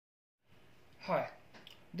Hi,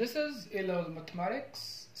 this is A-Level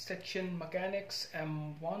Mathematics, Section Mechanics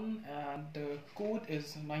M1, and the code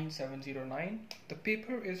is 9709. The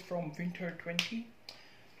paper is from Winter 20.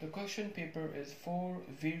 The question paper is 4,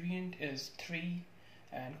 variant is 3,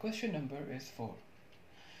 and question number is 4.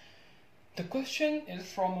 The question is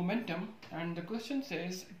from momentum, and the question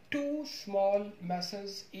says two small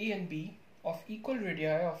masses A and B of equal radii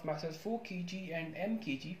of masses 4 kg and m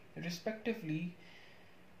kg respectively.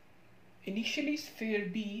 Initially, sphere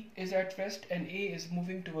B is at rest and A is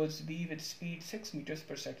moving towards B with speed 6 meters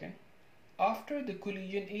per second. After the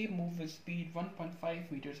collision, A moves with speed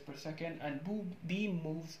 1.5 meters per second and B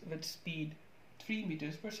moves with speed 3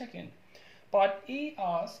 meters per second. Part A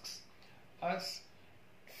asks us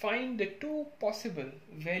find the two possible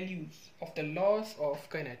values of the loss of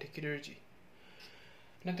kinetic energy.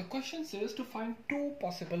 Now the question says to find two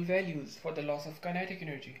possible values for the loss of kinetic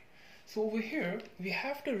energy. So over here we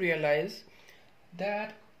have to realize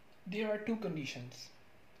that there are two conditions.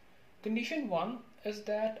 Condition 1 is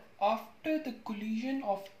that after the collision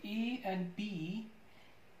of A and B,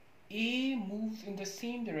 A moves in the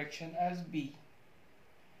same direction as B,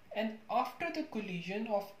 and after the collision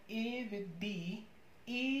of A with B,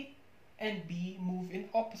 A and B move in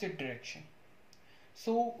opposite direction.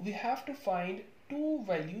 So we have to find two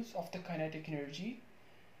values of the kinetic energy.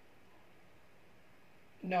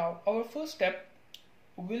 Now our first step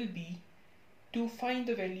will be to find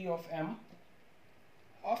the value of m.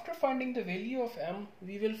 After finding the value of m,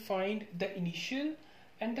 we will find the initial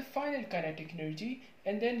and the final kinetic energy,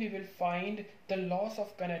 and then we will find the loss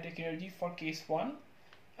of kinetic energy for case 1,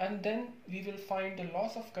 and then we will find the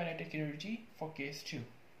loss of kinetic energy for case 2.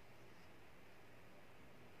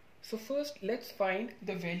 So first let's find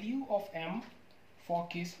the value of m for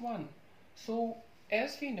case 1. So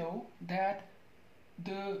as we know that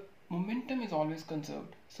the momentum is always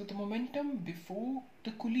conserved, so the momentum before the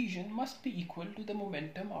collision must be equal to the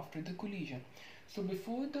momentum after the collision. So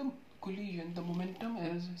before the collision, the momentum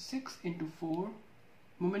is 6 into 4.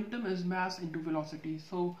 Momentum is mass into velocity,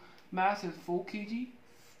 so mass is 4 kg.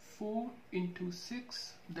 4 into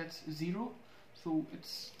 6, that's 0, so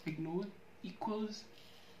it's ignored, equals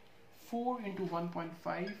 4 into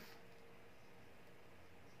 1.5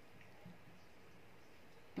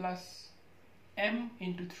 plus m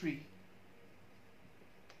into 3.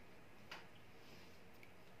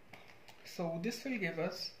 So this will give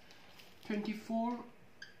us 24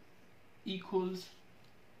 equals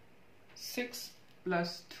 6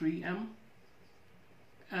 plus 3m,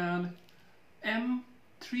 and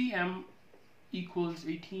 3m equals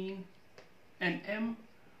 18, and m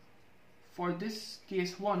for this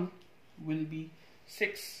case 1 will be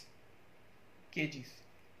 6 kgs.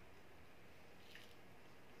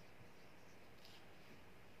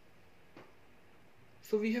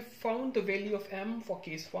 So we have found the value of m for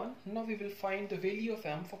case 1. Now we will find the value of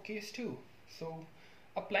m for case 2. So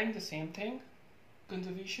applying the same thing,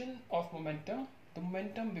 conservation of momentum. The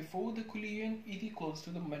momentum before the collision is equals to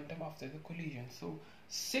the momentum after the collision. So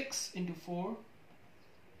 6 into 4,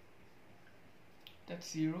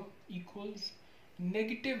 that's 0, equals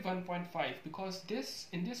negative 1.5, because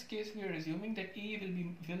in this case we are assuming that A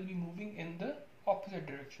will be moving in the opposite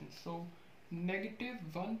direction. So negative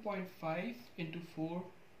 1.5 into 4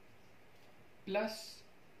 plus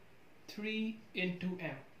 3 into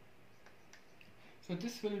m. So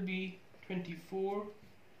this will be 24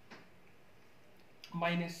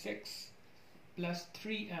 minus 6 plus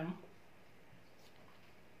 3m,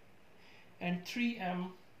 and 3m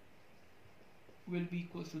will be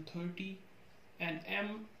equals to 30, and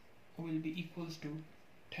m will be equals to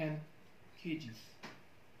 10 kgs.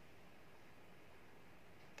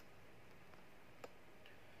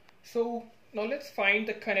 So now let's find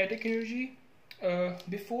the kinetic energy.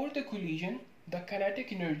 Before the collision, the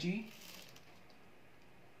kinetic energy,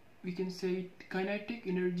 we can say kinetic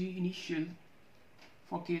energy initial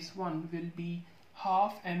for case 1 will be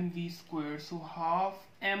half mv square. So half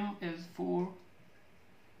m is 4,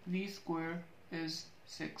 v square is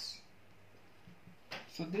 6.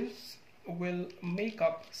 So this will make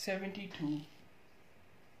up 72,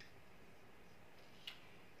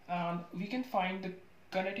 and we can find the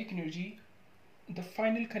kinetic energy, the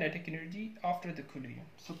final kinetic energy after the collision.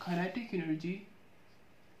 So kinetic energy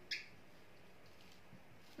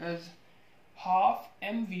is half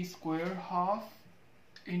mv square, half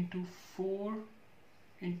into 4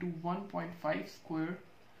 into 1.5 square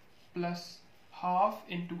plus half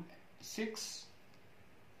into 6,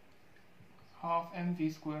 half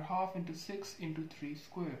mv square, half into 6 into 3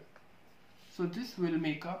 square. So this will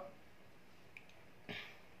make up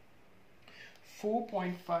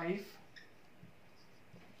 4.5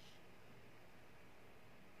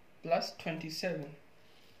 plus 27.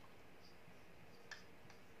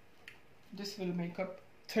 This will make up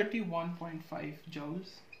 31.5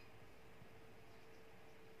 joules.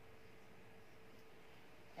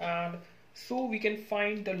 And so we can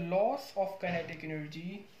find the loss of kinetic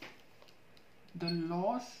energy. The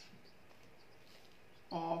loss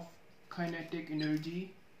of kinetic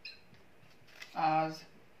energy as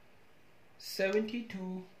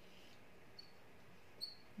 72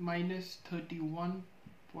 minus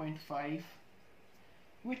 31.5,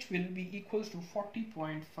 which will be equals to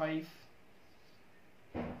 40.5.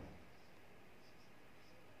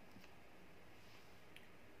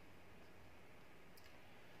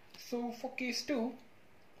 So for case 2,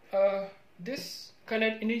 this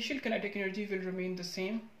initial kinetic energy will remain the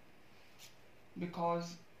same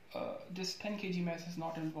because this 10 kg mass is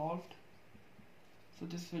not involved. So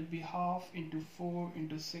this will be half into 4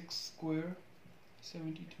 into 6 square,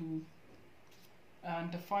 72.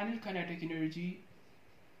 And the final kinetic energy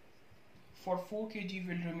for 4 kg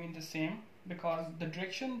will remain the same because the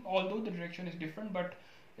direction, although the direction is different, but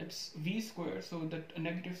it's v square, so that a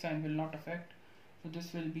negative sign will not affect. So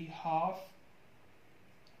this will be half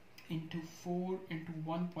into 4 into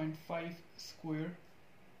 1.5 square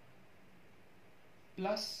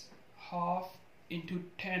plus half into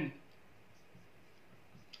 10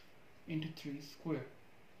 into 3 square.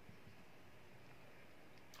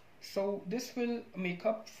 So this will make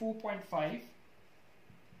up 4.5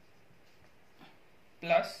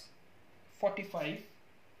 plus 45,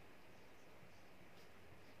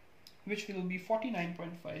 which will be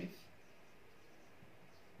 49.5,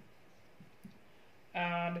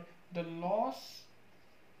 and the loss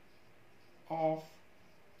of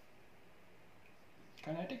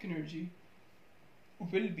kinetic energy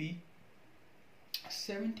will be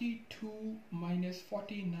 72 minus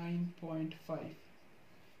 49.5,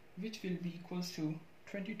 which will be equals to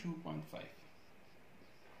 22.5.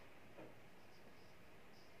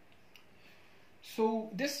 So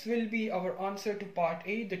this will be our answer to part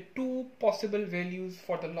A, the two possible values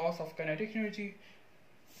for the loss of kinetic energy,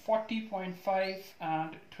 40.5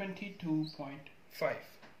 and 22.5.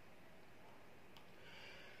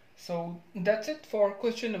 So that's it for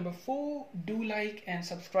question number 4. Do like and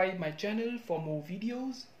subscribe my channel for more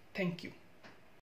videos. Thank you.